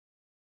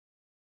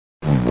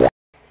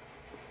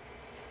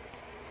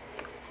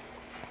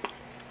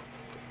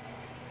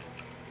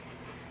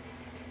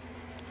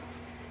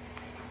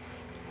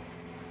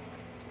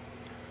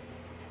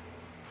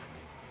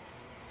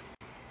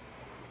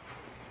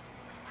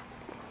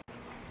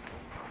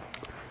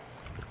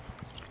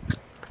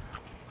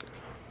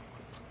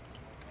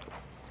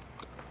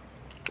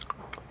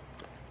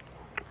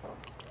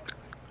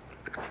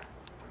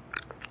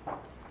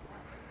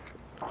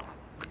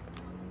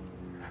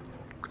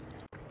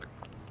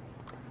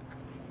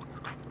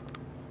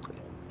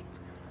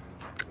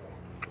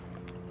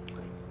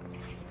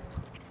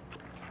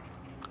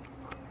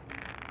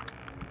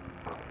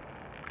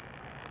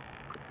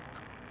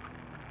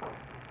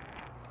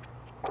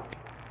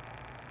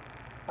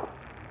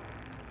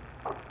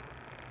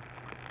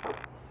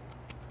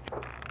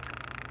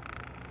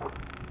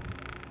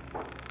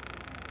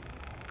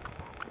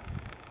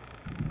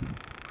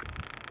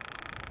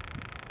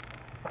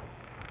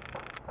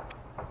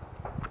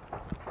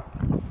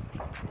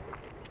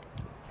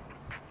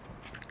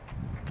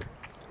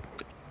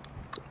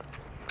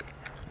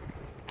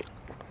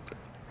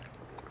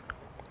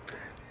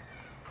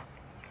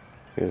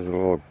Here's a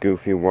little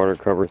goofy water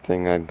cover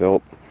thing I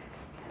built.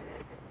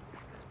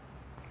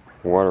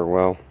 Water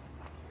well.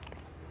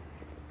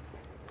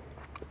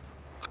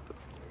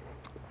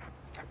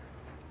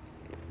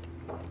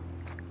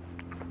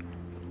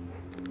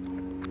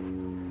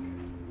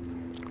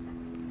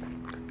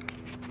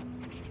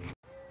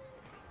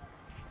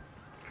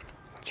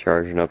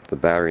 Charging up the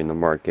battery in the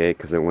Mark 8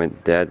 because it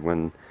went dead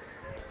when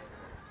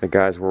the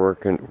guys were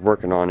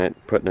working on it,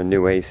 putting a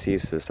new AC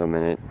system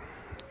in it,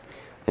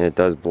 and it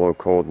does blow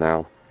cold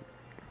now.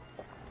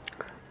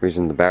 The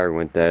reason the battery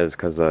went dead is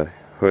because the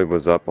hood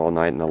was up all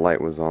night and the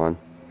light was on.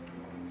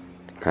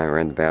 Kind of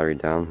ran the battery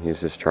down. He was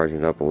just charging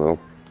it up a little.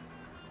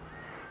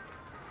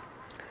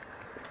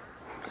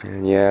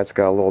 And yeah, it's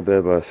got a little bit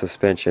of a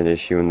suspension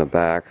issue in the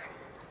back.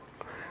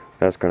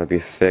 That's going to be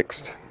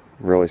fixed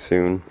really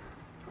soon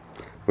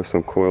with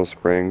some coil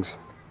springs.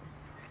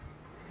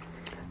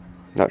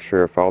 Not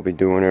sure if I'll be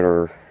doing it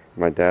or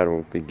my dad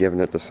will be giving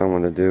it to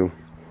someone to do.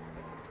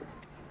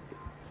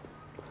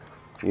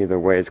 Either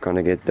way, it's going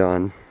to get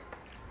done.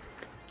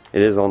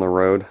 It is on the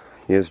road.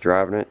 He is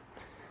driving it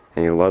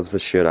and he loves the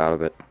shit out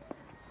of it.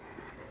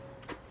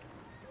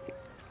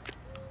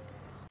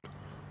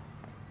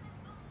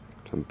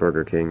 Some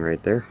Burger King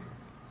right there.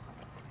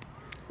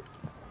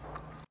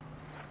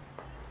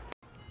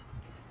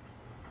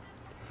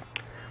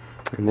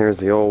 And there's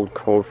the old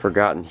cold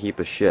forgotten heap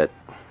of shit.